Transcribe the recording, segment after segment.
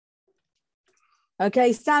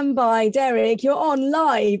Okay, stand by, Derek. You're on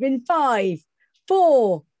live in 5,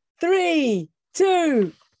 4, 3,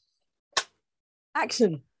 2,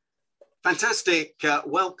 action. Fantastic.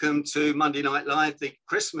 Welcome to Monday Night Live, the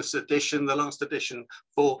Christmas edition, the last edition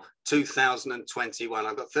for 2021.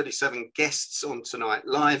 I've got 37 guests on tonight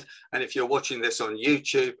live. And if you're watching this on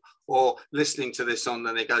YouTube or listening to this on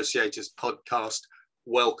the Negotiators podcast,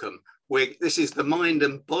 welcome. This is the Mind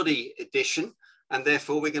and Body edition. And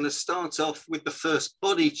therefore, we're going to start off with the first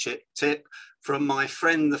body tip from my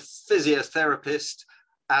friend, the physiotherapist,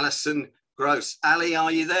 Alison Gross. Ali,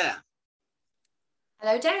 are you there?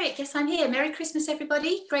 Hello, Derek. Yes, I'm here. Merry Christmas,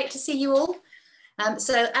 everybody. Great to see you all.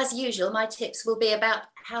 So as usual, my tips will be about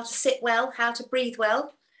how to sit well, how to breathe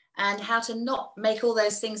well, and how to not make all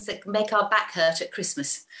those things that make our back hurt at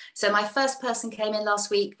Christmas. So my first person came in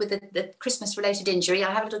last week with the Christmas-related injury.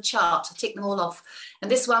 I have a little chart to tick them all off.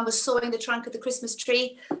 And this one was sawing the trunk of the Christmas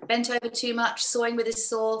tree, bent over too much, sawing with his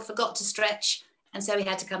saw, forgot to stretch, and so he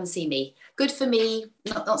had to come and see me. Good for me,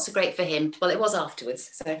 not so great for him. Well, it was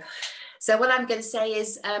afterwards. So what I'm going to say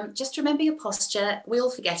is just remember your posture. We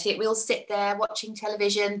all forget it. We all sit there watching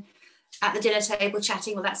television at the dinner table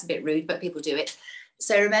chatting. Well, that's a bit rude, but people do it.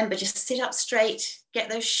 So remember, just sit up straight, get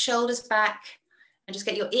those shoulders back, and just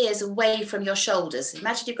get your ears away from your shoulders.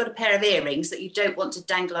 Imagine you've got a pair of earrings that you don't want to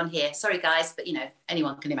dangle on here. Sorry, guys, but,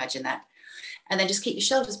 anyone can imagine that. And then just keep your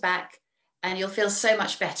shoulders back, and you'll feel so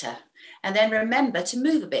much better. And then remember to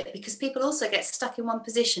move a bit, because people also get stuck in one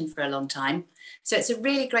position for a long time. So it's a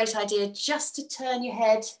really great idea just to turn your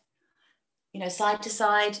head, side to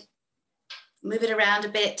side, move it around a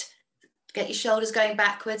bit, get your shoulders going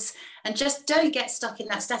backwards, and just don't get stuck in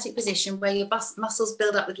that static position where your muscles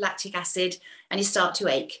build up with lactic acid and you start to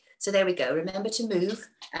ache. So there we go. Remember to move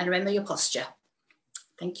and remember your posture.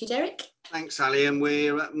 Thank you, Derek. Thanks, Ali. And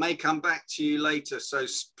we may come back to you later, so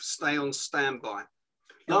stay on standby.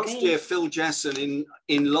 Last year, Phil Jesson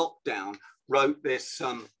in lockdown wrote this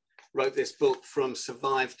book, From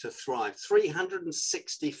Survive to Thrive,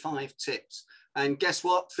 365 tips. And guess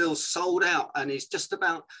what? Phil's sold out and he's just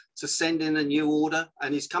about to send in a new order,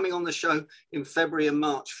 and he's coming on the show in February and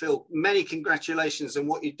March. Phil, many congratulations on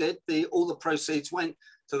what you did. All the proceeds went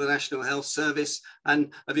to the National Health Service.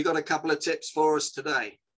 And have you got a couple of tips for us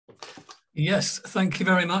today? Yes, thank you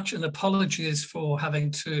very much. And apologies for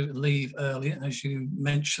having to leave early. As you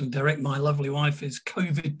mentioned, Derek, my lovely wife is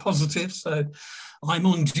COVID positive, so I'm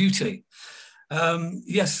on duty.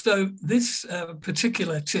 Yes, so this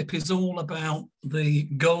particular tip is all about the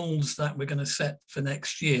goals that we're going to set for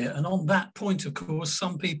next year. And on that point, of course,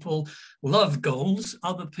 some people love goals.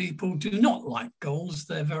 Other people do not like goals.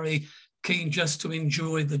 They're very keen just to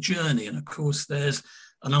enjoy the journey. And of course, there's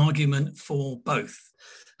an argument for both.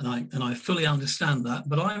 And I fully understand that.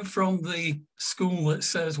 But I'm from the school that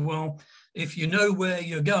says, well, if you know where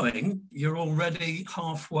you're going, you're already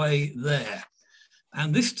halfway there.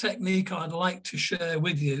 And this technique I'd like to share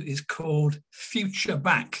with you is called Future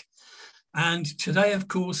Back. And today, of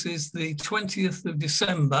course, is the 20th of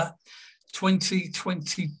December,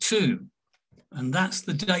 2022. And that's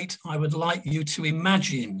the date I would like you to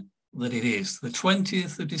imagine that it is, the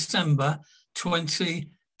 20th of December,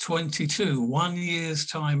 2022, 1 year's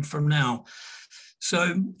time from now.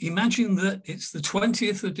 So imagine that it's the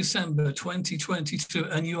 20th of December, 2022,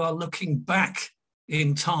 and you are looking back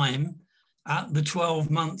in time at the 12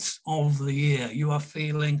 months of the year. You are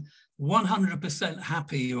feeling 100%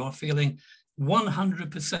 happy. You are feeling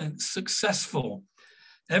 100% successful.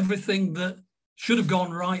 Everything that should have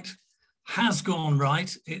gone right has gone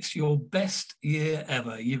right. It's your best year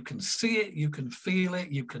ever. You can see it, you can feel it,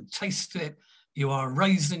 you can taste it. You are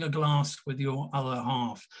raising a glass with your other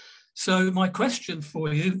half. So my question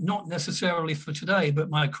for you, not necessarily for today, but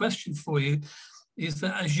my question for you is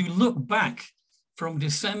that as you look back from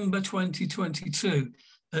December 2022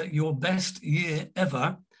 at your best year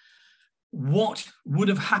ever, what would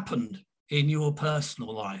have happened in your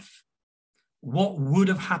personal life? What would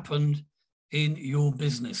have happened in your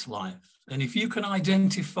business life? And if you can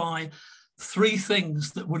identify 3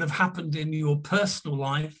 things that would have happened in your personal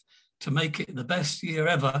life to make it the best year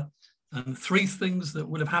ever, and 3 things that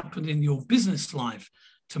would have happened in your business life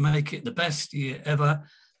to make it the best year ever,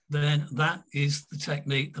 then that is the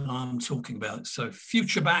technique that I'm talking about. So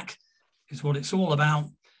Future Back is what it's all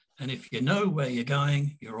about. And if you know where you're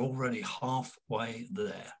going, you're already halfway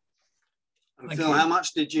there. And Phil, how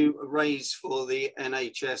much did you raise for the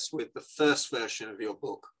NHS with the first version of your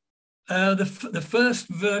book? The first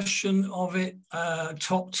version of it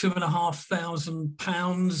topped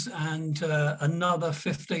 £2,500, and another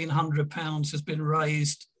 £1,500 has been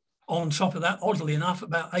raised on top of that. Oddly enough,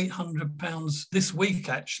 about £800 this week,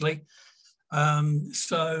 actually,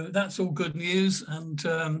 So that's all good news. And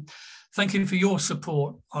thank you for your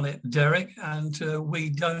support on it, Derek. And we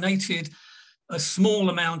donated a small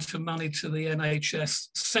amount of money to the NHS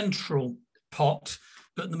central pot,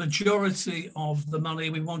 but the majority of the money,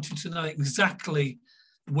 we wanted to know exactly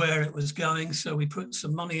where it was going. So we put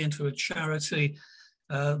some money into a charity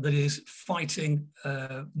that is fighting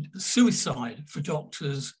suicide for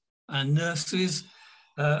doctors and nurses.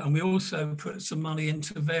 And we also put some money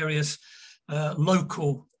into various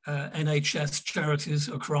local NHS charities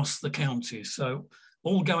across the county. So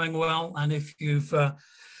all going well. And if you've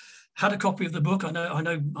had a copy of the book, I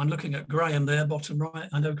know I'm looking at Graham there, bottom right.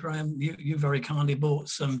 I know, Graham, you very kindly bought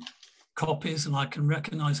some copies, and I can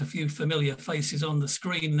recognize a few familiar faces on the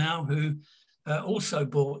screen now who also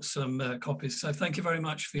bought some copies. So thank you very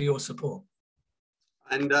much for your support.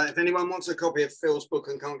 And if anyone wants a copy of Phil's book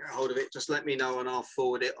and can't get hold of it, just let me know and I'll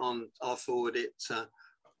forward it on. I'll forward it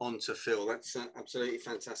on to Phil. That's absolutely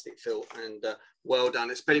fantastic, Phil, and well done.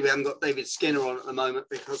 It's pity we haven't got David Skinner on at the moment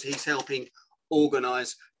because he's helping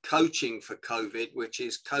organise coaching for COVID, which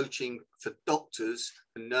is coaching for doctors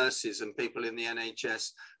and nurses and people in the NHS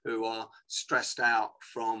who are stressed out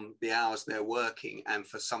from the hours they're working and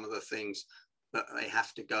for some of the things that they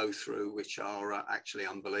have to go through, which are actually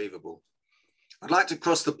unbelievable. I'd like to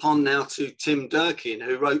cross the pond now to Tim Durkin,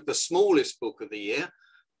 who wrote the smallest book of the year,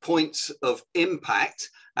 Points of Impact,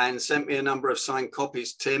 and sent me a number of signed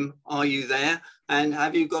copies. Tim, are you there? And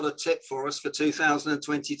have you got a tip for us for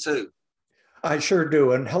 2022? I sure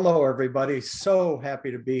do. And hello, everybody. So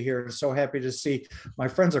happy to be here. So happy to see my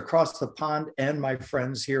friends across the pond and my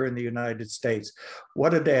friends here in the United States.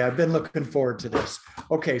 What a day. I've been looking forward to this.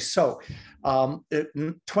 Okay, so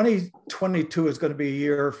 2022 is going to be a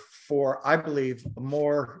year for, I believe,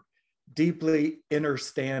 more deeply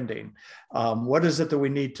understanding. What is it that we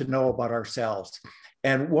need to know about ourselves?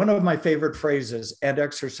 And one of my favorite phrases and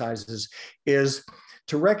exercises is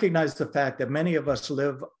to recognize the fact that many of us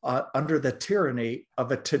live under the tyranny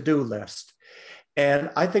of a to-do list. And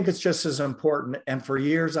I think it's just as important. And for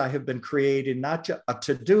years, I have been creating not just a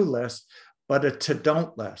to-do list, but a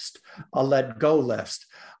to-don't list, a let-go list,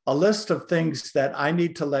 a list of things that I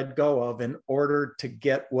need to let go of in order to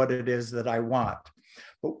get what it is that I want.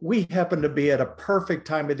 But we happen to be at a perfect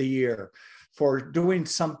time of the year for doing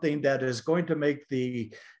something that is going to make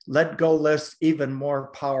the let go list even more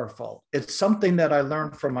powerful. It's something that I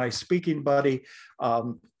learned from my speaking buddy,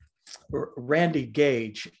 Randy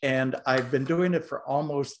Gage, and I've been doing it for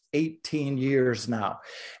almost 18 years now.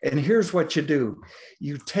 And here's what you do.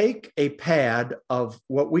 You take a pad of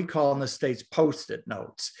what we call in the States Post-it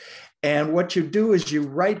notes. And what you do is you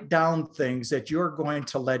write down things that you're going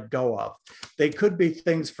to let go of. They could be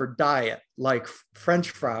things for diet, like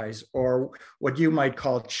French fries or what you might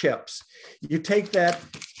call chips. You take that,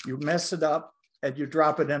 you mess it up, and you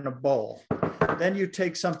drop it in a bowl. Then you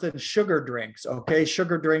take something, sugar drinks, okay?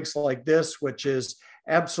 Sugar drinks like this, which is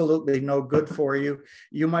absolutely no good for you.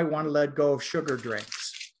 You might want to let go of sugar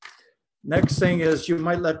drinks. Next thing is you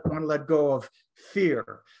might want to let go of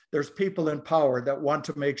fear. There's people in power that want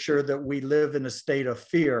to make sure that we live in a state of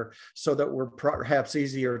fear so that we're perhaps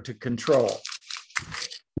easier to control.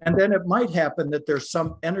 And then it might happen that there's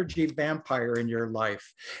some energy vampire in your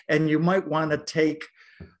life, and you might want to take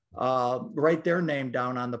write their name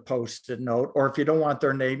down on the Post-it note, or if you don't want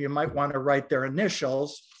their name, you might want to write their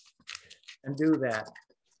initials and do that.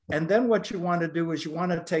 And then what you want to do is you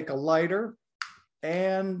want to take a lighter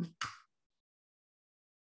and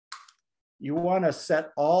you want to set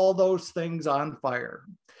all those things on fire.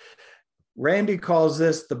 Randy calls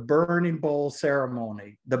this the burning bowl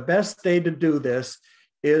ceremony. The best day to do this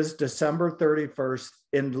is December 31st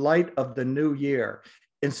in light of the new year.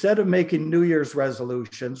 Instead of making New Year's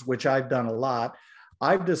resolutions, which I've done a lot,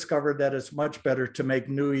 I've discovered that it's much better to make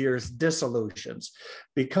New Year's dissolutions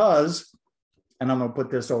because, and I'm going to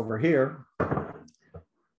put this over here,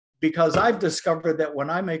 because I've discovered that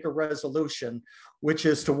when I make a resolution, which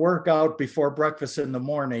is to work out before breakfast in the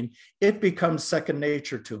morning, it becomes second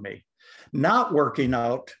nature to me. Not working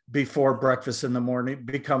out before breakfast in the morning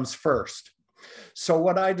becomes first. So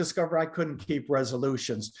what I discovered, I couldn't keep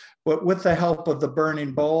resolutions, but with the help of the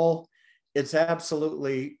burning bowl, it's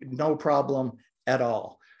absolutely no problem at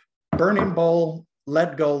all. Burning bowl,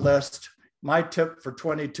 let go list, my tip for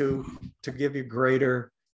 22 to give you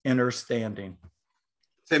greater understanding.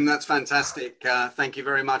 Tim, that's fantastic. Thank you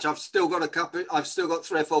very much. I've still got 3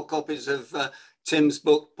 or 4 copies of Tim's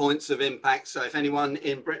book, Points of Impact. So if anyone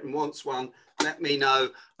in Britain wants one, let me know,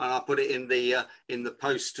 and I'll put it in the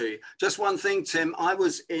post to you. Just one thing, Tim. I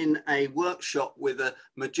was in a workshop with a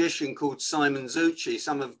magician called Simon Zucci.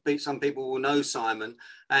 Some people will know Simon,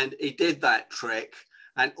 and he did that trick.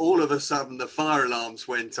 And all of a sudden, the fire alarms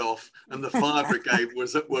went off, and the fire brigade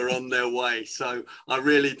were on their way. So I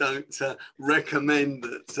really don't recommend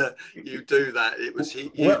that you do that. It was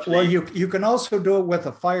well, you can also do it with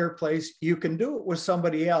a fireplace. You can do it with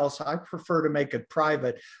somebody else. I prefer to make it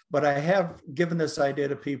private, but I have given this idea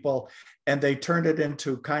to people, and they turned it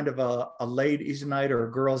into kind of a ladies' night or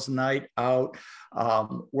a girls' night out,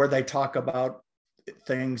 where they talk about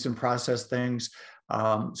things and process things.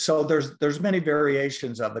 So there's many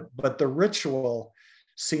variations of it, but the ritual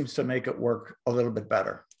seems to make it work a little bit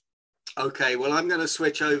better. Okay, well, I'm going to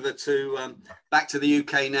switch over to back to the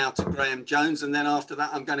UK now to Graham Jones, and then after that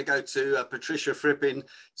I'm going to go to Patricia Fripp in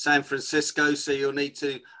San Francisco. So you'll need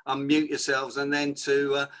to unmute yourselves, and then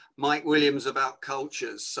to Mike Williams about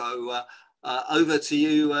cultures. So over to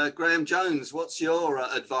you, Graham Jones. What's your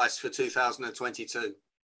advice for 2022?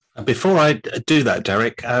 Before I do that,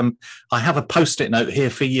 Derek, I have a Post-it note here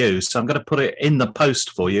for you. So I'm going to put it in the post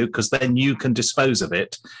for you, because then you can dispose of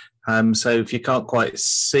it. So if you can't quite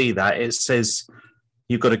see that, it says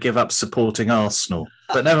you've got to give up supporting Arsenal.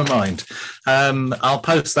 But never mind. I'll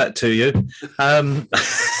post that to you. And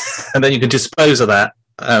then you can dispose of that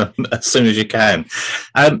as soon as you can.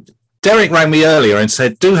 Derek rang me earlier and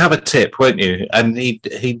said, do have a tip, won't you? And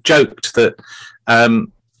he joked that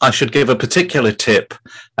I should give a particular tip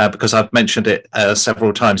because I've mentioned it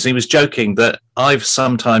several times. He was joking that I've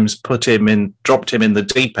sometimes dropped him in the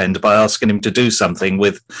deep end by asking him to do something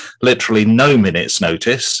with literally no minute's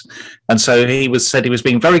notice. And so he said he was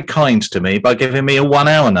being very kind to me by giving me a 1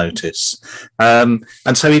 hour notice. And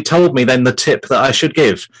so he told me then the tip that I should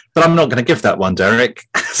give, but I'm not going to give that one, Derek,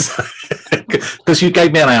 because you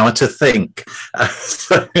gave me an hour to think.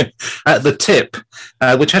 So the tip,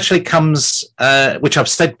 which actually comes, which I've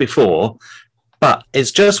said before, but it's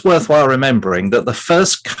just worthwhile remembering that the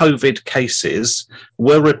first COVID cases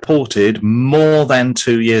were reported more than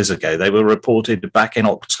 2 years ago. They were reported back in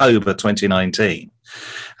October 2019.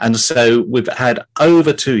 And so we've had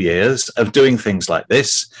over 2 years of doing things like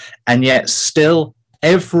this. And yet still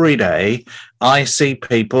every day I see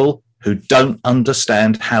people who don't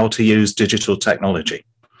understand how to use digital technology.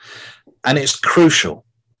 And it's crucial,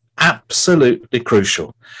 absolutely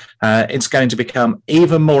crucial. It's going to become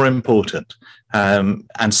even more important.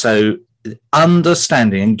 And so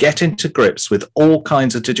understanding and getting to grips with all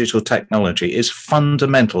kinds of digital technology is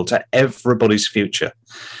fundamental to everybody's future.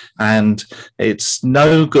 And it's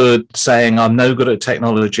no good saying I'm no good at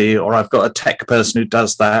technology, or I've got a tech person who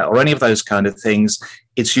does that, or any of those kind of things.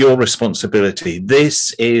 It's your responsibility.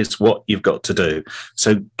 This is what you've got to do.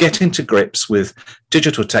 So getting to grips with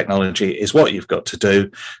digital technology is what you've got to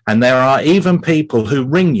do. And there are even people who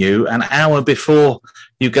ring you an hour before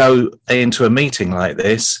you go into a meeting like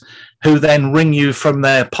this, who then ring you from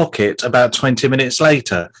their pocket about 20 minutes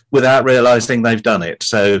later without realizing they've done it.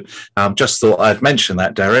 So just thought I'd mention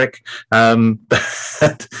that, Derek.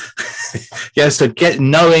 Yeah, so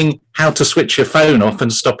knowing how to switch your phone off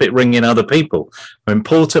and stop it ringing other people, an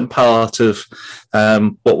important part of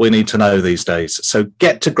what we need to know these days. So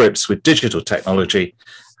get to grips with digital technology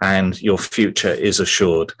and your future is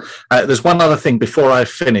assured. There's one other thing before I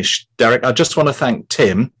finish, Derek. I just want to thank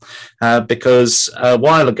Tim because a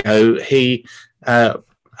while ago he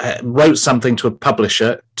wrote something to a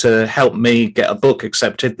publisher to help me get a book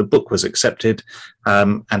accepted. The book was accepted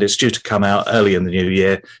and it's due to come out early in the new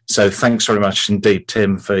year. So thanks very much indeed,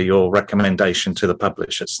 Tim, for your recommendation to the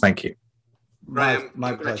publishers. Thank you. Graham,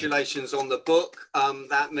 congratulations on the book.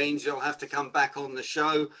 That means you'll have to come back on the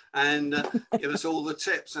show and give us all the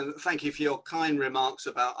tips. And thank you for your kind remarks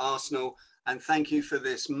about Arsenal. And thank you for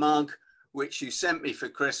this mug, which you sent me for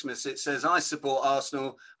Christmas. It says, I support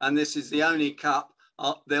Arsenal, and this is the only cup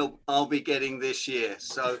I'll be getting this year.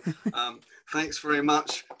 So thanks very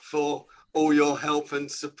much for all your help and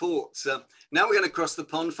support. Now we're going to cross the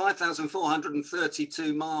pond,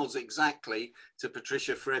 5,432 miles exactly, to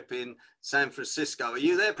Patricia Fripp in San Francisco. Are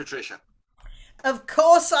you there, Patricia? Of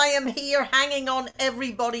course I am here, hanging on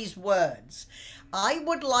everybody's words. I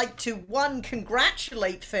would like to, one,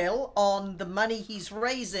 congratulate Phil on the money he's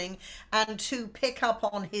raising, and two, pick up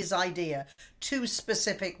on his idea. 2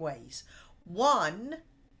 specific ways. One,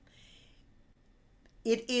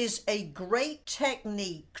 it is a great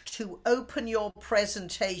technique to open your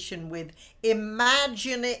presentation with,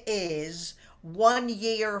 imagine it is 1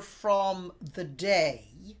 year from the day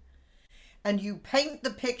and you paint the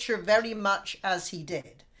picture very much as he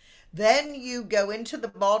did. Then you go into the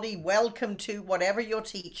body, welcome to whatever you're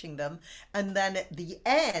teaching them, and then at the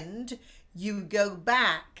end, you go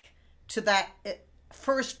back to that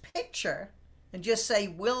first picture and just say,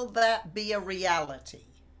 will that be a reality?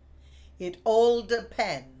 It all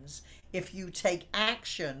depends if you take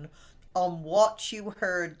action on what you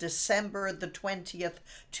heard December the 20th,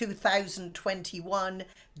 2021,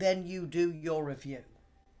 then you do your review.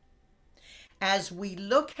 As we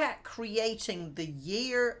look at creating the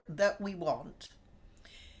year that we want,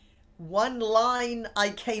 one line I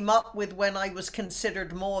came up with when I was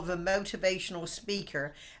considered more of a motivational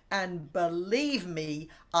speaker, and believe me,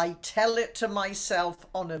 I tell it to myself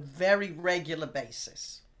on a very regular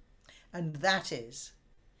basis, and that is,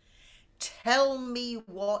 tell me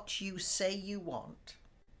what you say you want.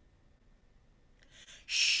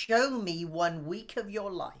 Show me 1 week of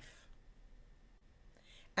your life,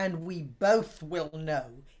 and we both will know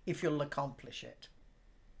if you'll accomplish it.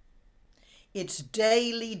 It's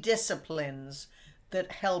daily disciplines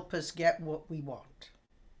that help us get what we want.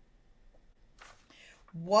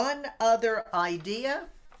 One other idea: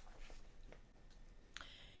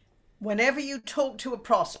 whenever you talk to a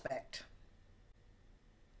prospect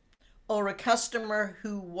or a customer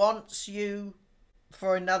who wants you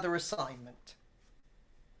for another assignment,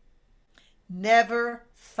 never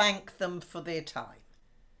thank them for their time.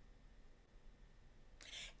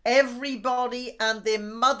 Everybody and their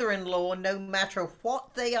mother-in-law, no matter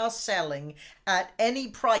what they are selling at any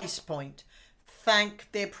price point,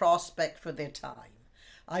 thank their prospect for their time.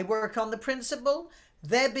 I work on the principle,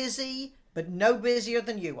 they're busy, but no busier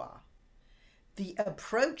than you are. The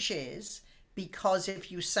approach is, because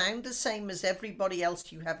if you sound the same as everybody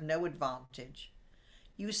else, you have no advantage.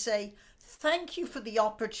 You say, thank you for the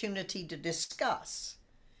opportunity to discuss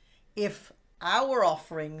if our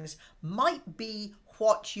offerings might be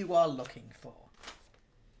what you are looking for.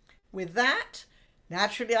 With that,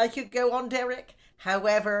 naturally I could go on, Derek.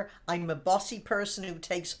 However, I'm a bossy person who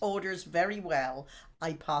takes orders very well.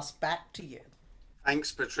 I pass back to you.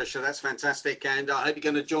 Thanks, Patricia. That's fantastic. And I hope you're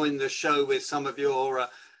going to join the show with some of your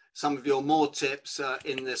more tips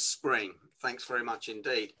in this spring. Thanks very much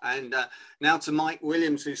indeed. And now to Mike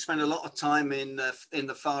Williams, who spent a lot of time in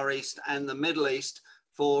the Far East and the Middle East,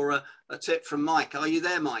 for a tip from Mike. Are you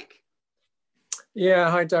there, Mike?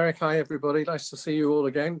 Yeah, hi Derek, hi everybody. Nice to see you all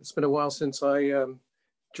again. It's been a while since I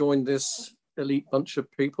joined this elite bunch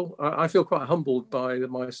of people. I feel quite humbled by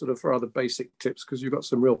my sort of rather basic tips, because you've got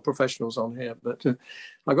some real professionals on here. But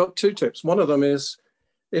I got 2 tips. One of them is,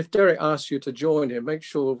 if Derek asks you to join him, make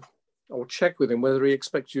sure or check with him whether he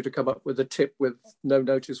expects you to come up with a tip with no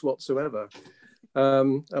notice whatsoever.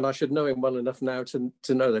 And I should know him well enough now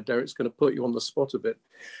to know that Derek's going to put you on the spot a bit.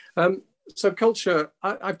 So culture,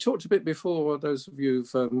 I've talked a bit before. Those of you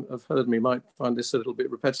who have heard me might find this a little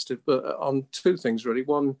bit repetitive, but on 2 things really.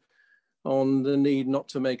 One, on the need not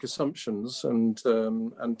to make assumptions and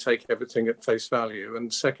take everything at face value.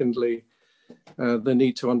 And secondly, the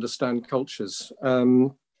need to understand cultures.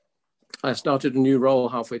 I started a new role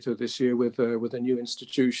halfway through this year with a new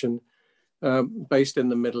institution based in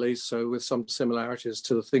the Middle East, so with some similarities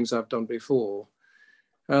to the things I've done before.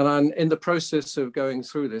 And in the process of going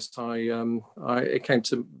through this, it came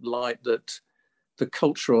to light that the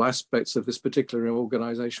cultural aspects of this particular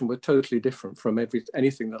organization were totally different from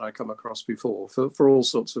anything that I come across before, for all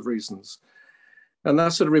sorts of reasons. And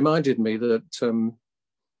that sort of reminded me that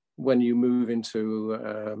when you move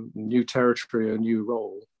into new territory, a new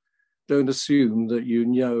role, don't assume that you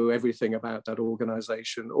know everything about that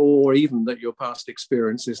organization, or even that your past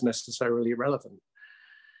experience is necessarily relevant.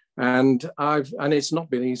 And it's not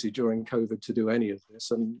been easy during COVID to do any of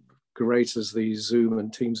this. And great as these Zoom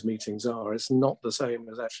and Teams meetings are, it's not the same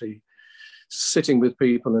as actually sitting with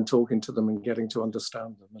people and talking to them and getting to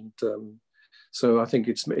understand them. And so I think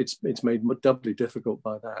it's made doubly difficult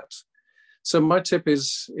by that. So my tip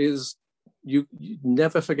is you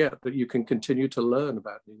never forget that you can continue to learn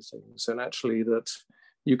about these things, and actually that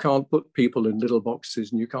you can't put people in little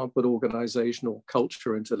boxes, and you can't put organizational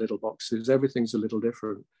culture into little boxes. Everything's a little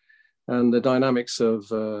different. And the dynamics of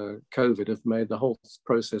COVID have made the whole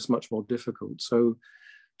process much more difficult. So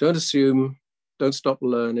don't assume, don't stop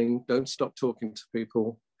learning, don't stop talking to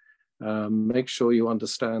people. Make sure you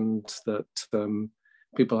understand that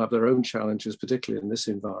people have their own challenges, particularly in this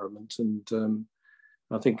environment. And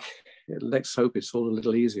I think, let's hope it's all a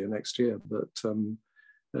little easier next year. But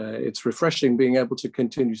it's refreshing being able to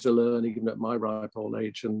continue to learn even at my ripe old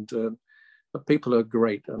age. And but people are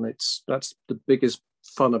great, and that's the biggest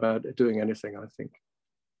fun about doing anything, I think.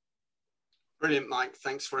 Brilliant, Mike.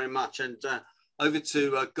 Thanks very much. And over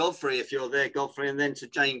to Godfrey, if you're there, Godfrey, and then to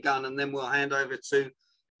Jane Gunn, and then we'll hand over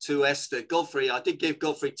to Esther. Godfrey, I did give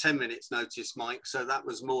Godfrey 10 minutes notice, Mike, so that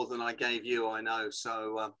was more than I gave you, I know.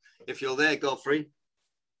 So if you're there, Godfrey.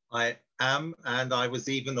 I am, and I was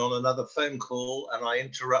even on another phone call and I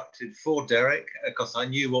interrupted for Derek because I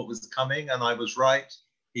knew what was coming, and I was right.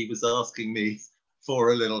 He was asking me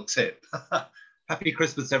for a little tip. Happy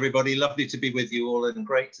Christmas, everybody. Lovely to be with you all, and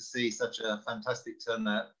great to see such a fantastic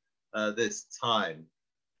turnout this time.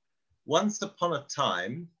 Once upon a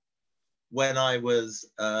time, when I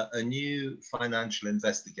was a new financial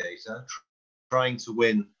investigator trying to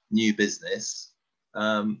win new business,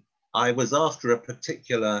 I was after a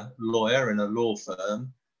particular lawyer in a law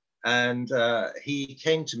firm, and he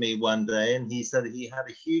came to me one day and he said he had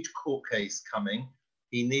a huge court case coming.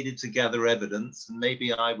 He needed to gather evidence, and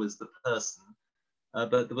maybe I was the person,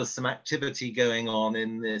 but there was some activity going on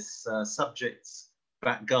in this subject's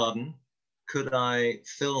back garden. Could I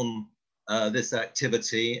film this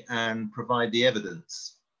activity and provide the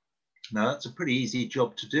evidence? Now, that's a pretty easy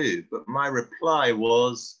job to do, but my reply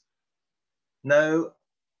was, no,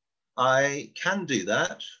 I can do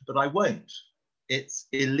that, but I won't. It's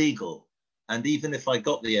illegal. And even if I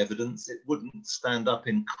got the evidence, it wouldn't stand up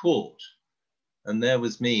in court. And there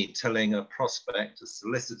was me telling a prospect, a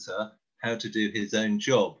solicitor, how to do his own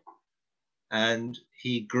job. And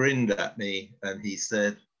he grinned at me and he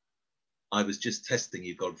said, I was just testing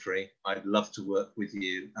you, Godfrey. I'd love to work with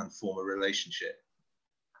you and form a relationship.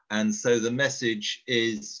 And so the message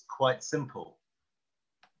is quite simple.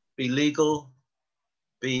 Be legal,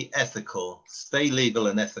 be ethical, stay legal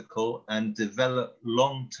and ethical, and develop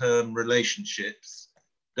long-term relationships.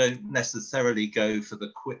 Don't necessarily go for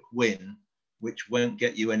the quick win, which won't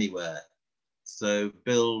get you anywhere. So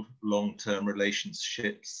build long-term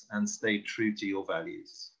relationships and stay true to your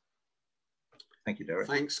values. Thank you, Derek.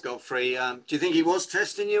 Thanks, Godfrey. Do you think he was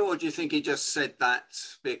testing you, or do you think he just said that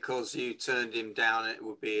because you turned him down and it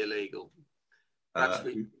would be illegal?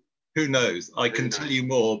 Who knows? I can tell you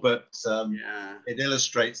more, but it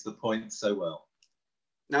illustrates the point so well.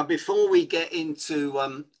 Now, before we get into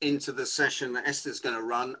the session that Esther's going to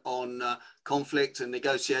run on conflict and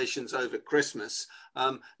negotiations over Christmas,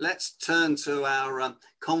 let's turn to our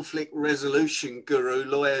conflict resolution guru,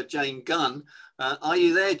 lawyer Jane Gunn. Are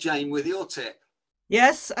you there, Jane, with your tip?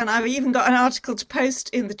 Yes, and I've even got an article to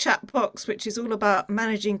post in the chat box, which is all about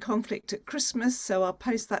managing conflict at Christmas. So I'll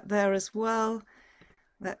post that there as well.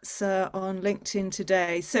 That's on LinkedIn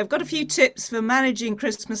today. So I've got a few tips for managing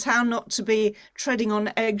Christmas, how not to be treading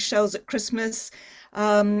on eggshells at Christmas.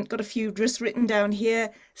 Got a few just written down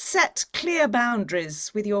here. Set clear boundaries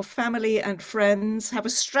with your family and friends. Have a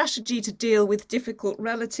strategy to deal with difficult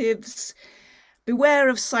relatives. Beware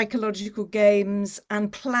of psychological games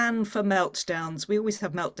and plan for meltdowns. We always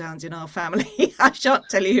have meltdowns in our family. I shan't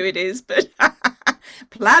tell you who it is, but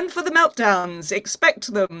plan for the meltdowns.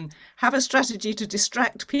 Expect them. Have a strategy to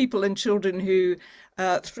distract people and children who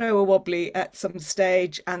throw a wobbly at some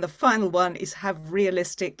stage. And the final one is have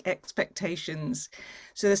realistic expectations.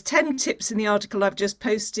 So there's 10 tips in the article I've just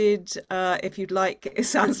posted. If you'd like, it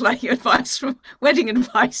sounds like your advice from wedding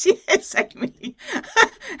advice. Yes, Amy.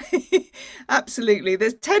 Absolutely.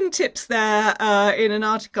 There's 10 tips there in an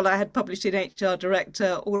article I had published in HR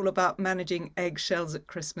Director, all about managing eggshells at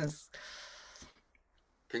Christmas.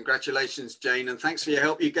 Congratulations, Jane, and thanks for your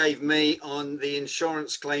help you gave me on the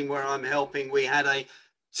insurance claim where I'm helping. We had a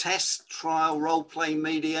test trial role-play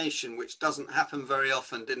mediation, which doesn't happen very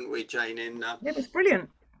often, didn't we, Jane? It was brilliant.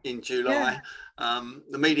 In July. Yeah.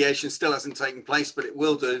 The mediation still hasn't taken place, but it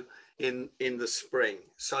will do in the spring.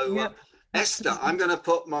 So, Esther, I'm going to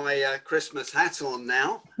put my Christmas hat on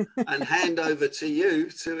now and hand over to you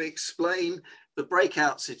to explain the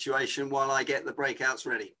breakout situation while I get the breakouts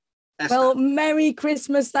ready. Esther. Well, Merry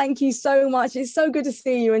Christmas. Thank you so much. It's so good to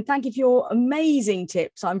see you. And thank you for your amazing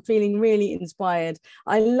tips. I'm feeling really inspired.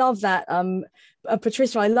 I love that.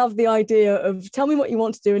 Patricia, I love the idea of tell me what you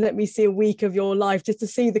want to do and let me see a week of your life just to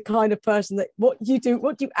see the kind of person that what you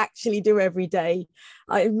actually do every day.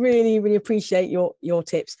 I really, really appreciate your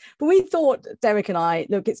tips. But we thought, Derek and I,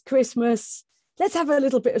 look, it's Christmas. Let's have a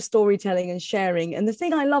little bit of storytelling and sharing. And the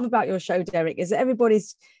thing I love about your show, Derek, is that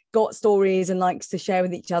everybody's got stories and likes to share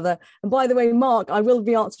with each other. And by the way, Mark, I will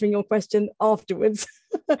be answering your question afterwards.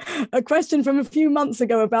 A question from a few months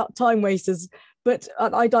ago about time wasters, but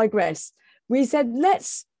I digress. We said,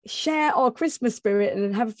 let's share our Christmas spirit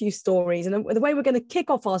and have a few stories. And the way we're going to kick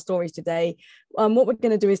off our stories today, what we're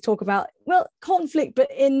going to do is talk about, well, conflict, but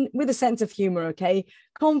with a sense of humor, okay?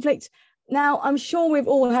 Conflict. Now, I'm sure we've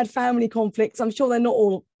all had family conflicts. I'm sure they're not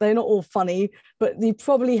all funny, but you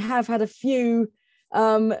probably have had a few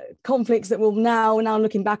conflicts that will now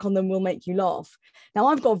looking back on them will make you laugh. Now,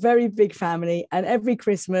 I've got a very big family, and every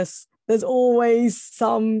Christmas there's always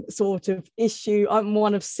some sort of issue. I'm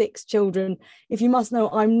one of 6 children. If you must know,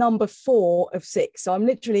 I'm number 4 of 6. So I'm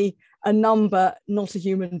literally a number, not a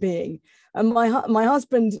human being. And my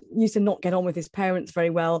husband used to not get on with his parents very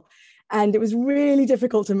well. And it was really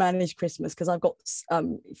difficult to manage Christmas because I've got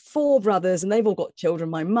 4 brothers and they've all got children.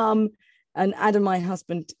 My mum and Adam, my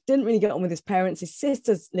husband, didn't really get on with his parents. His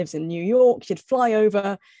sister lives in New York. She'd fly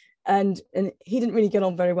over and he didn't really get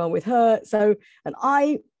on very well with her. So, and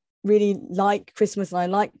I really like Christmas and I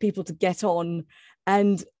like people to get on,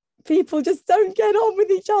 and people just don't get on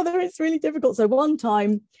with each other. It's really difficult. So one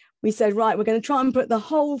time we said, right, we're going to try and put the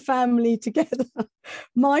whole family together.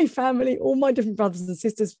 My family, all my different brothers and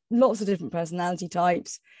sisters, lots of different personality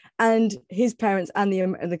types, and his parents and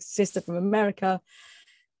the sister from America.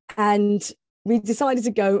 And we decided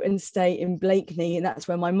to go and stay in Blakeney, and that's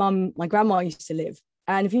where my grandma used to live.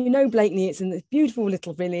 And if you know Blakeney, it's in this beautiful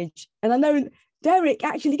little village. And I know Derek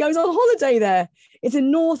actually goes on holiday there. It's in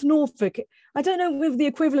North Norfolk. I don't know with the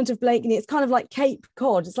equivalent of Blakeney. It's kind of like Cape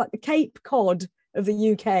Cod. It's like the Cape Cod of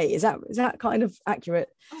the UK. Is that kind of accurate?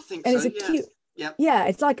 I think and so. It's a cute. Yep. Yeah,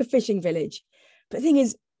 it's like a fishing village. But the thing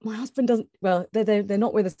is, my husband doesn't. Well, they're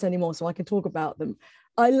not with us anymore, so I can talk about them.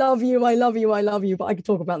 I love you, I love you, I love you. But I can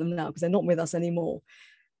talk about them now because they're not with us anymore.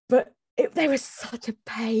 But they were such a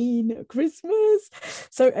pain at Christmas.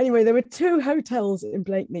 So anyway, there were 2 hotels in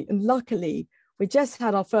Blakeney, and luckily we just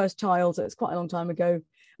had our first child, so it's quite a long time ago,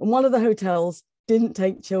 and one of the hotels didn't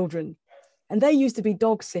take children, and they used to be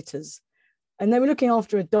dog sitters, and they were looking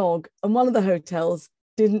after a dog, and one of the hotels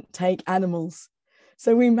didn't take animals.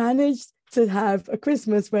 So we managed to have a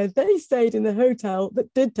Christmas where they stayed in the hotel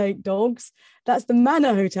that did take dogs. That's the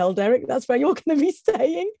Manor Hotel, Derek. That's where you're going to be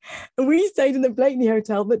staying. And we stayed in the Blakeney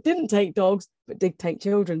Hotel that didn't take dogs, but did take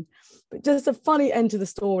children. But just a funny end to the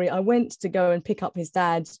story. I went to go and pick up his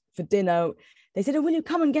dad for dinner. They said, oh, will you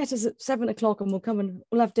come and get us at 7 o'clock and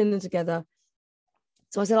we'll have dinner together.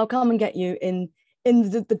 So I said, I'll come and get you in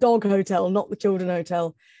the dog hotel, not the children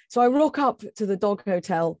hotel. So I rock up to the dog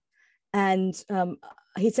hotel, and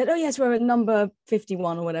he said, oh yes, we're at number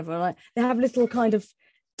 51 or whatever. And they have little kind of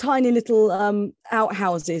tiny little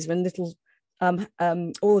outhouses and little,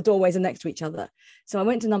 all the doorways are next to each other. So I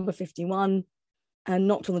went to number 51 and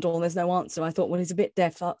knocked on the door and there's no answer. I thought, well, he's a bit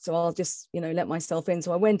deaf, so I'll just, let myself in.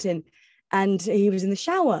 So I went in and he was in the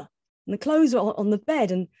shower and the clothes were on the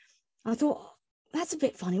bed. And I thought, oh, that's a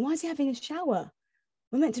bit funny. Why is he having a shower?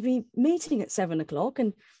 We're meant to be meeting at 7 o'clock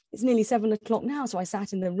and it's nearly 7 o'clock now. So I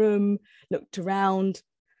sat in the room, looked around,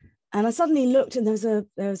 and I suddenly looked and there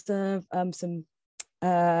was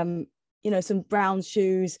some brown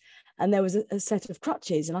shoes, and there was a set of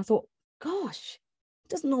crutches. And I thought, gosh, he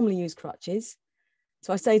doesn't normally use crutches.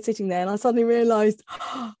 So I stayed sitting there and I suddenly realized,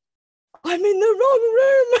 oh, I'm in the wrong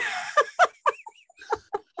room.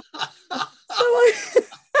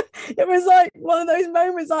 It was like one of those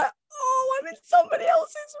moments like, oh, I'm in somebody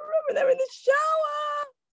else's room and they're in the shower.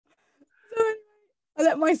 So I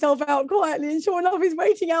let myself out quietly, and sure enough, he's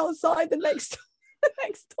waiting outside the next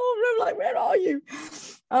door room. Like, where are you?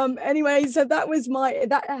 Anyway, so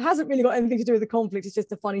that hasn't really got anything to do with the conflict. It's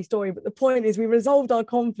just a funny story. But the point is, we resolved our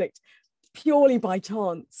conflict purely by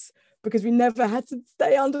chance because we never had to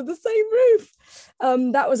stay under the same roof.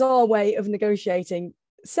 That was our way of negotiating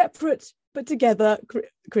separate but together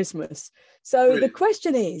Christmas. So Brilliant. The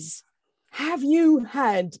question is, have you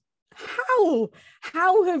had, how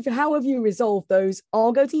have you resolved those?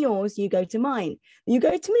 I'll go to yours, you go to mine. You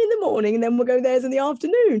go to me in the morning and then we'll go theirs in the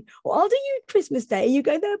afternoon. Or I'll do you Christmas Day, you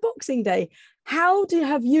go there Boxing Day. How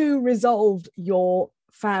have you resolved your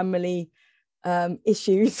family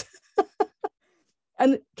issues?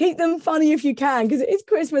 And keep them funny if you can, because it is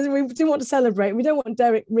Christmas and we do want to celebrate. We don't want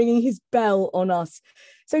Derek ringing his bell on us.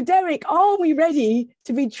 So Derek, are we ready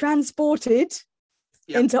to be transported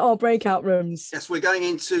into our breakout rooms? Yes, we're going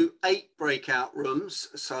into 8 breakout rooms.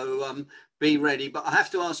 So be ready. But I have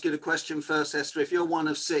to ask you the question first, Esther. If you're one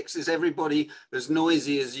of 6, is everybody as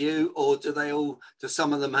noisy as you, or do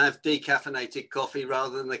some of them have decaffeinated coffee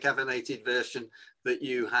rather than the caffeinated version that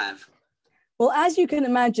you have? Well, as you can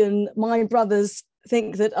imagine, my brothers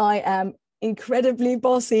think that I am incredibly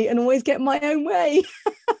bossy and always get my own way.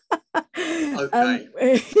 Okay.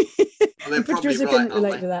 Well, Patricia can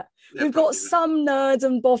relate to that. We've got some nerds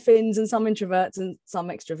and boffins and some introverts and some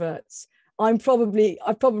extroverts. I've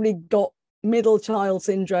probably got middle child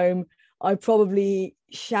syndrome. I probably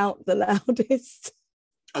shout the loudest.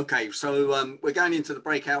 Okay, so we're going into the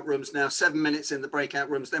breakout rooms now. 7 minutes in the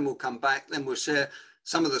breakout rooms, then we'll come back, then we'll share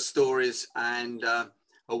some of the stories, and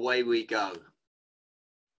away we go.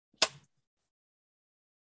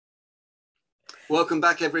 Welcome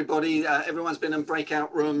back, everybody. Everyone's been in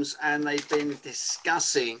breakout rooms and they've been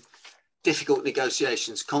discussing difficult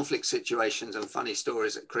negotiations, conflict situations, and funny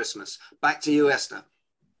stories at Christmas. Back to you, Esther.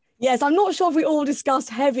 Yes, I'm not sure if we all discussed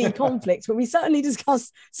heavy conflicts, but we certainly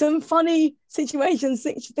discussed some funny situations,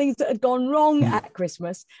 things that had gone wrong at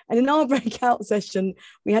Christmas. And in our breakout session,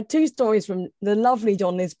 we had 2 stories from the lovely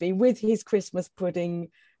John Lisby with his Christmas pudding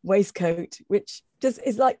waistcoat, which just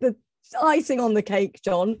is like the icing on the cake,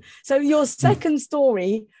 John. So your second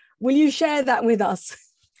story, will you share that with us?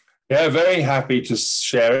 Yeah, very happy to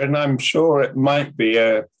share it. And I'm sure it might be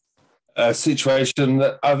a situation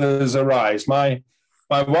that others arise. My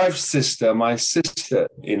wife's sister, my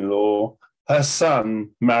sister-in-law, her son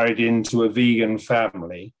married into a vegan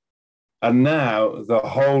family. And now the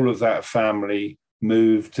whole of that family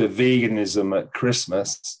moved to veganism at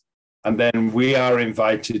Christmas. And then we are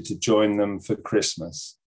invited to join them for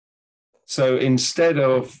Christmas. So instead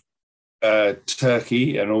of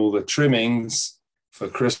turkey and all the trimmings for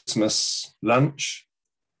Christmas lunch,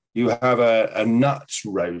 you have a nut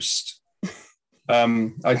roast.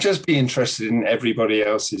 I'd just be interested in everybody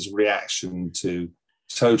else's reaction to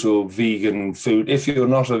total vegan food. If you're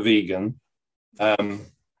not a vegan,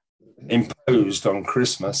 imposed on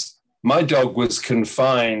Christmas. My dog was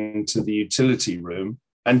confined to the utility room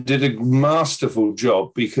and did a masterful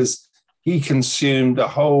job because he consumed a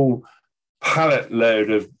whole pallet load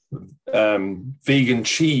of vegan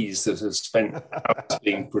cheese that has spent hours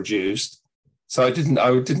being produced. So I didn't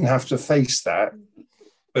have to face that.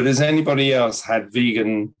 But has anybody else had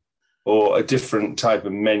vegan or a different type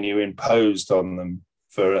of menu imposed on them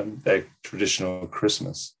for their traditional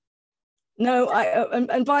Christmas? No,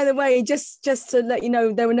 and by the way, just to let you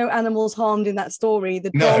know, there were no animals harmed in that story. The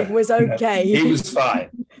dog was okay. He was fine.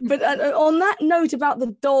 But on that note about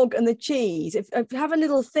the dog and the cheese, if you have a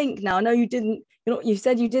little think now, I know you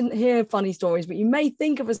said you didn't hear funny stories, but you may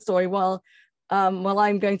think of a story while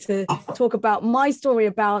I'm going to talk about my story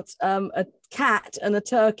about a cat and a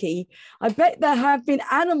turkey. I bet there have been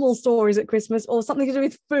animal stories at Christmas or something to do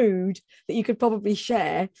with food that you could probably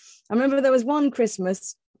share. I remember there was one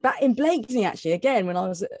Christmas back in Blakeney, actually, again, when I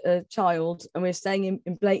was a child, and we were staying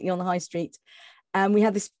in Blakeney on the high street, and we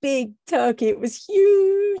had this big turkey. It was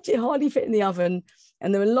huge. It hardly fit in the oven.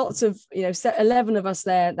 And there were lots of, 11 of us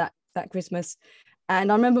there that Christmas.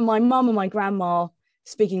 And I remember my mum and my grandma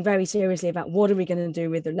speaking very seriously about what are we going to do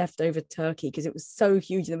with the leftover turkey, because it was so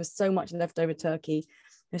huge. There was so much leftover turkey.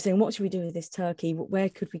 They're saying, what should we do with this turkey? Where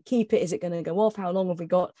could we keep it? Is it going to go off? How long have we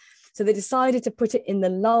got? So they decided to put it in the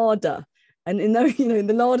larder. And in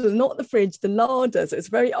the larder, not the fridge, the larder. So it's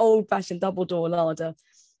a very old-fashioned double-door larder.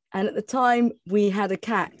 And at the time, we had a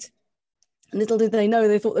cat. Little did they know,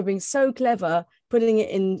 they thought they were being so clever, putting it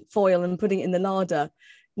in foil and putting it in the larder.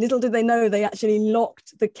 Little did they know they actually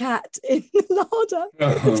locked the cat in the larder.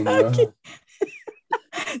 Oh, the turkey. No.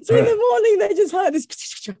 So in the morning, they just heard this.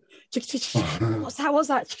 What's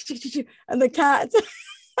that? And the cat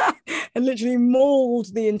and literally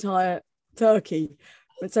mauled the entire turkey.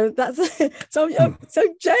 So that's so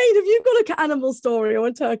Jane, have you got an animal story or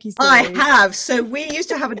a turkey story? I have. So we used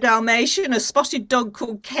to have a Dalmatian, a spotted dog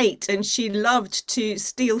called Kate, and she loved to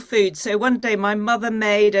steal food. So one day my mother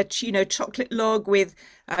made a chocolate log with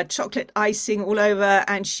chocolate icing all over,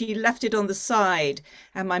 and she left it on the side.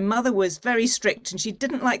 And my mother was very strict, and she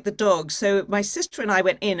didn't like the dog. So my sister and I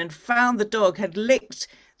went in and found the dog had licked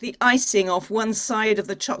the icing off one side of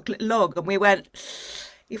the chocolate log, and we went,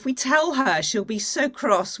 if we tell her, she'll be so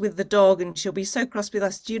cross with the dog and she'll be so cross with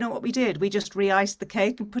us. Do you know what we did? We just re-iced the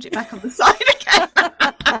cake and put it back on the side again.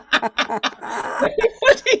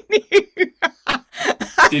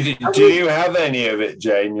 Do you have any of it,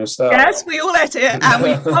 Jane, yourself? Yes, we all ate it. And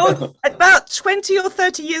we told, about 20 or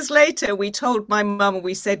 30 years later, we told my mum, and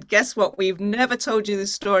we said, guess what? We've never told you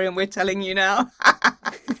this story and we're telling you now.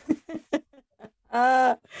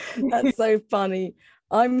 That's so funny.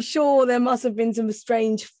 I'm sure there must have been some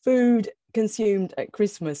strange food consumed at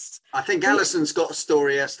Christmas. I think Alison's got a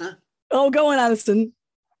story, Esther. Oh, go on, Alison.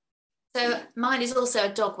 So mine is also a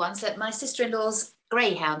dog one. So my sister-in-law's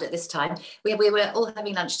greyhound at this time. We were all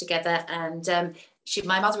having lunch together, and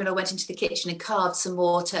my mother-in-law went into the kitchen and carved some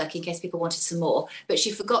more turkey in case people wanted some more, but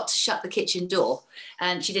she forgot to shut the kitchen door,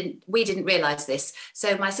 and we didn't realise this.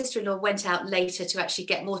 So my sister-in-law went out later to actually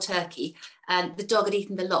get more turkey, and the dog had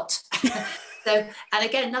eaten the lot. So, and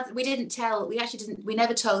again, we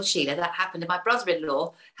never told Sheila that happened. And my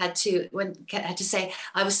brother-in-law had to say,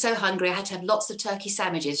 I was so hungry, I had to have lots of turkey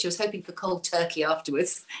sandwiches. She was hoping for cold turkey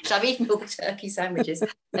afterwards. So I've eaten all the turkey sandwiches.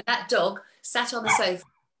 And that dog sat on the sofa,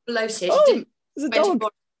 bloated. Oh, it's a dog.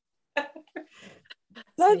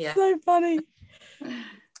 That's so funny.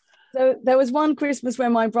 So there was one Christmas where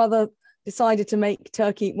my brother decided to make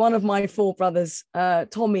turkey. One of my 4 brothers,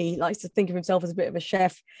 Tommy, likes to think of himself as a bit of a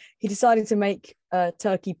chef. He decided to make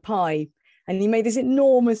turkey pie, and he made this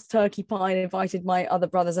enormous turkey pie and invited my other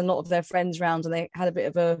brothers and a lot of their friends round, and they had a bit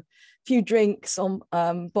of a few drinks on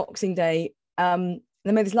Boxing Day.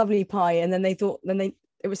 They made this lovely pie, and then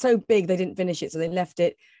it was so big they didn't finish it, so they left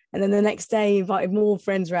it. And then the next day, he invited more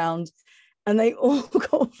friends round, and they all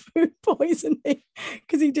got food poisoning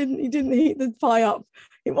because he didn't heat the pie up.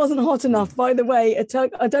 It wasn't hot enough. By the way, I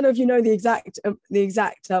don't know if you know the exact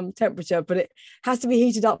temperature, but it has to be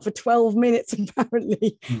heated up for 12 minutes.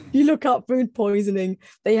 Apparently, you look up food poisoning.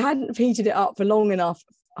 They hadn't heated it up for long enough,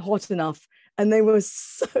 hot enough, and they were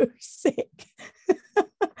so sick.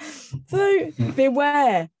 So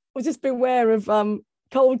beware, or just beware of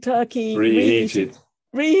cold turkey,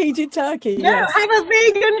 reheated turkey. No, yes. Have a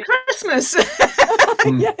vegan Christmas.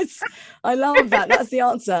 Yes, I love that. That's the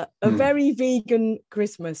answer. A very vegan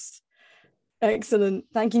Christmas. Excellent.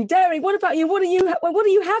 Thank you, Derek. What about you? What are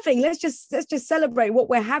you having? Let's just celebrate what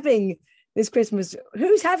we're having this Christmas.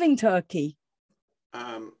 Who's having turkey?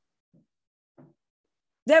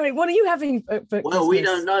 Derek, what are you having for well, Christmas? we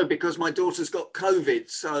don't know because my daughter's got COVID,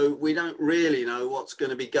 so we don't really know what's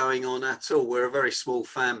going to be going on at all. We're a very small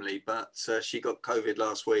family, but she got COVID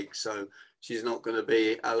last week, so she's not going to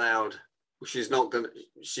be allowed. She's going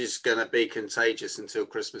to be contagious until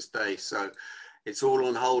Christmas Day, so it's all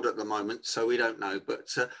on hold at the moment. So we don't know,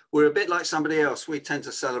 but we're a bit like somebody else. We tend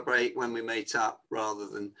to celebrate when we meet up rather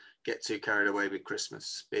than get too carried away with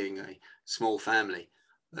Christmas, being a small family.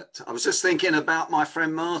 But I was just thinking about my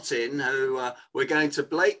friend Martin, who we're going to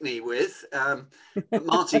Blakeney with.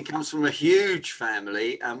 Martin comes from a huge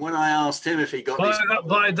family, and when I asked him if he got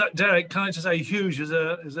by that, Derek, can I just say huge is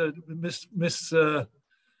a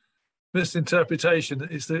misinterpretation.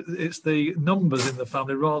 It's the numbers in the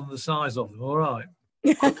family rather than the size of them. All right.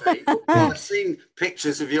 Okay. Well, I've seen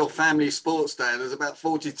pictures of your family sports day, and there's about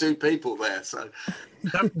 42 people there. So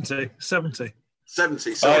 70.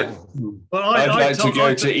 70, sorry. I'd like to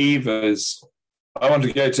go to Eva's. I want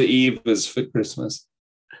to go to Eva's for Christmas.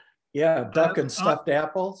 Yeah, duck and stuffed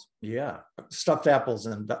apples. Yeah, stuffed apples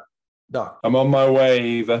and duck. I'm on my way,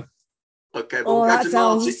 Eva. Okay, well, we'll go to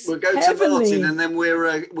Martin. We'll go to Martin, and then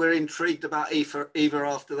we're intrigued about Eva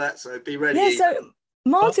after that. So be ready. Yeah. Eva. So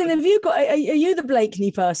Martin, have you got? Are you the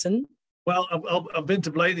Blakeney person? Well, I've been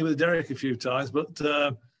to Blakeney with Derek a few times, but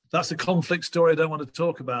that's a conflict story I don't want to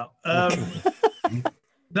talk about.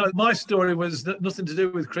 No, my story was nothing to do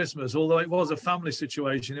with Christmas, although it was a family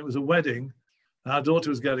situation. It was a wedding. Our daughter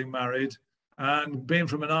was getting married, and being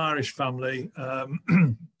from an Irish family,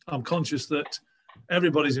 I'm conscious that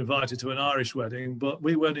everybody's invited to an Irish wedding, but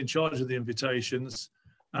we weren't in charge of the invitations.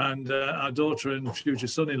 And our daughter and future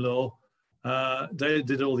son-in-law, they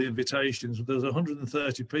did all the invitations. There was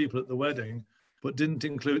 130 people at the wedding, but didn't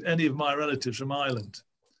include any of my relatives from Ireland.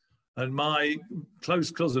 And my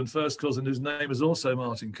close cousin, first cousin, whose name is also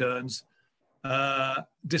Martin Kearns,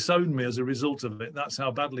 disowned me as a result of it. That's how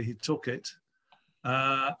badly he took it.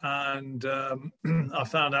 And I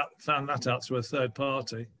found that out through a third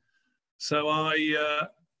party. So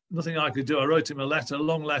nothing I could do. I wrote him a letter, a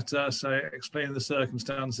long letter, explaining the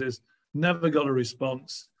circumstances. Never got a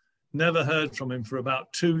response. Never heard from him for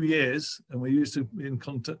about 2 years. And we used to be in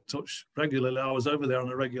touch regularly. I was over there on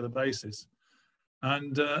a regular basis.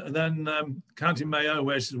 And then County Mayo,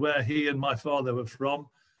 which is where he and my father were from,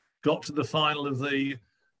 got to the final of the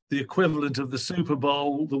equivalent of the Super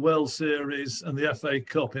Bowl, the World Series, and the FA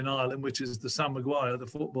Cup in Ireland, which is the Sam Maguire, the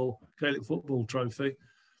Gaelic football trophy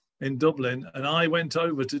in Dublin. And I went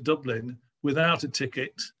over to Dublin without a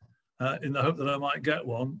ticket in the hope that I might get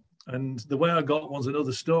one. And the way I got one's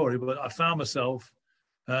another story, but I found myself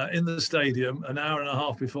in the stadium an hour and a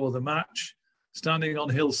half before the match, standing on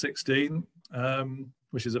Hill 16,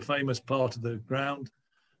 which is a famous part of the ground.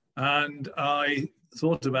 And I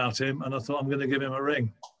thought about him and I thought, I'm going to give him a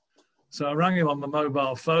ring. So I rang him on my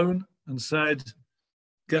mobile phone and said,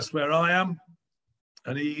 guess where I am?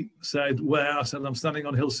 And he said, where? I said, I'm standing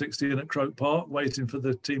on Hill 16 at Croke Park, waiting for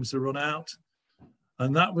the teams to run out.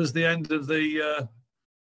 And that was the end of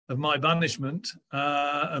of my banishment.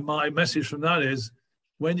 And my message from that is,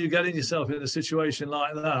 when you're getting yourself in a situation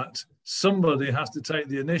like that, somebody has to take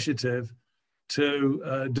the initiative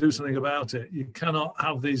to do something about it. You cannot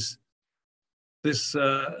have this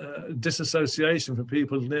disassociation from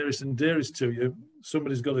people nearest and dearest to you.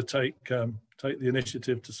 Somebody's got to take the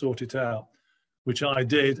initiative to sort it out, which I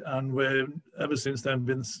did, and we're ever since then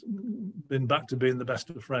been back to being the best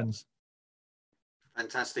of friends.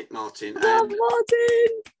 Fantastic, Martin. Love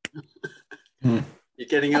Martin. You're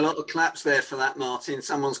getting a lot of claps there for that, Martin.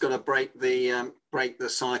 Someone's going to break the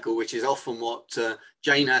cycle, which is often what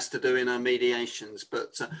Jane has to do in her mediations.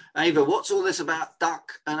 But Ava, what's all this about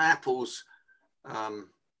duck and apples?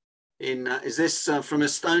 Is this from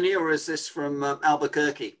Estonia or is this from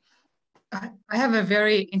Albuquerque? I have a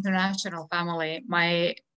very international family.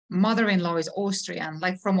 My mother-in-law is Austrian,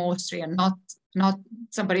 like from Austria, not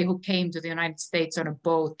somebody who came to the United States on a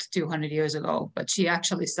boat 200 years ago, but she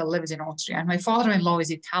actually still lives in Austria. And my father-in-law is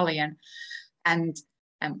Italian. And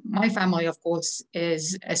my family, of course,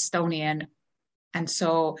 is Estonian. And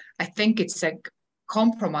so I think it's a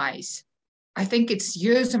compromise. I think it's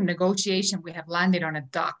years of negotiation. We have landed on a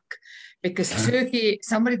duck because turkey,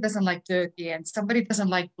 somebody doesn't like turkey and somebody doesn't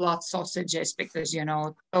like blood sausages because, you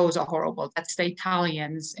know, those are horrible. That's the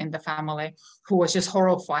Italians in the family who was just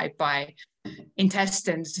horrified by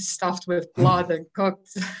intestines stuffed with blood and cooked.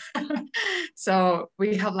 So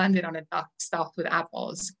we have landed on a duck stuffed with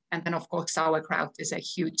apples. And then, of course, sauerkraut is a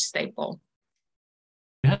huge staple.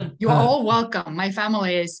 Yeah. You are all welcome. My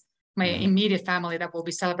family is, my immediate family that will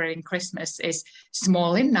be celebrating Christmas is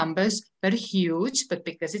small in numbers, but huge. But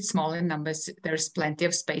because it's small in numbers, there's plenty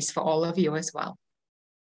of space for all of you as well.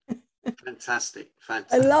 Fantastic.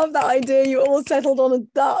 I love that idea. You all settled on a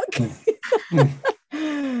duck.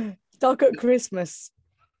 Duck at Christmas.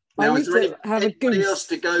 Now, is there anybody else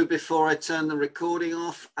to go before I turn the recording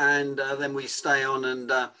off and then we stay on and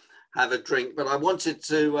have a drink? But I wanted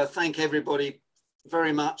to thank everybody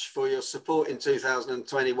very much for your support in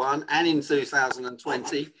 2021 and in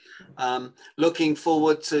 2020. Looking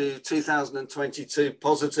forward to 2022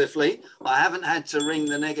 positively. I haven't had to ring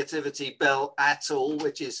the negativity bell at all,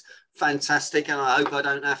 which is fantastic. And I hope I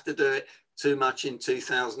don't have to do it too much in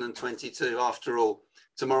 2022. After all,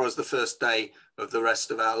 tomorrow's the first day of the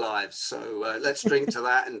rest of our lives. So let's drink to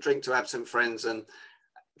that and drink to absent friends and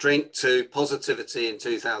drink to positivity in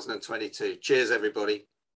 2022. Cheers, everybody.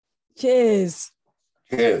 Cheers.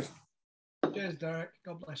 Cheers. Cheers, Derek.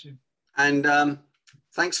 God bless you. And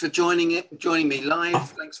thanks for joining me live.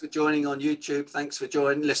 Thanks for joining on YouTube. Thanks for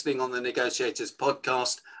listening on the Negotiators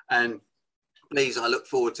podcast. And please, I look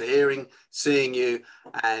forward to seeing you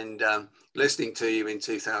and listening to you in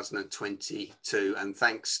 2022. And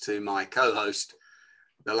thanks to my co-host,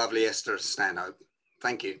 the lovely Esther Stanhope.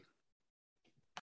 Thank you.